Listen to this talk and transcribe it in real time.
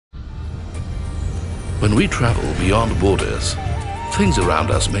When we travel beyond borders, things around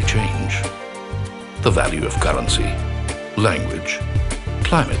us may change. The value of currency, language,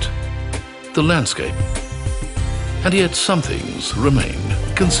 climate, the landscape. And yet some things remain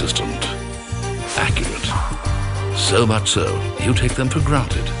consistent, accurate. So much so, you take them for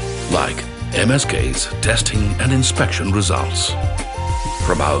granted, like MSK's testing and inspection results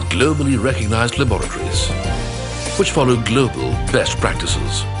from our globally recognized laboratories, which follow global best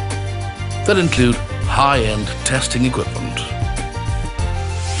practices that include high-end testing equipment,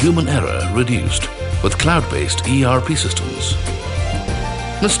 human error reduced with cloud-based ERP systems,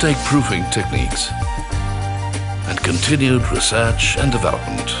 mistake-proofing techniques, and continued research and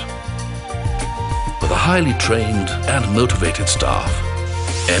development. With a highly trained and motivated staff,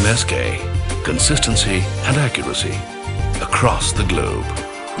 MSK, consistency and accuracy across the globe.